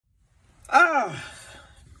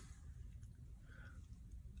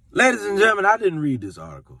Ladies and gentlemen, I didn't read this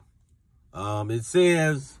article. It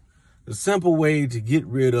says the simple way to get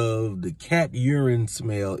rid of the cat urine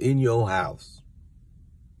smell in your house.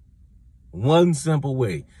 One simple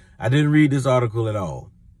way. I didn't read this article at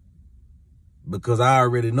all because I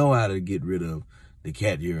already know how to get rid of the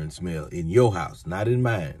cat urine smell in your house, not in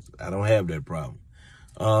mine. I don't have that problem.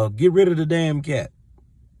 Get rid of the damn cat.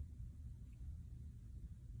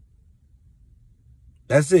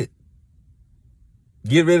 That's it.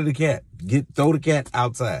 Get rid of the cat. Throw the cat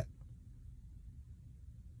outside.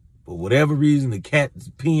 For whatever reason, the cat's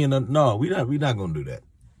peeing. No, we're not gonna do that.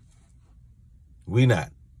 We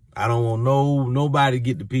not. I don't want nobody to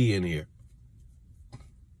get to pee in here.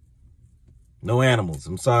 No animals.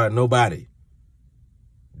 I'm sorry, nobody.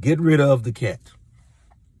 Get rid of the cat.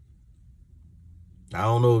 I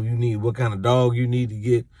don't know if you need what kind of dog you need to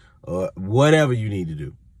get or whatever you need to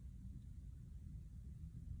do.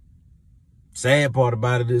 Sad part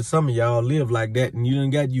about it is some of y'all live like that and you done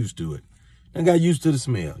got used to it. Done got used to the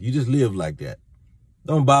smell. You just live like that.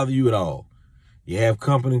 Don't bother you at all. You have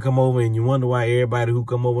company come over and you wonder why everybody who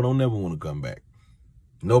come over don't never want to come back.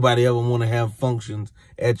 Nobody ever want to have functions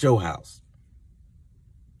at your house.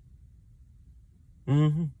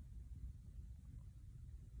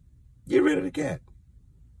 Get rid of the cat.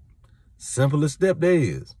 Simplest step there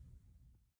is.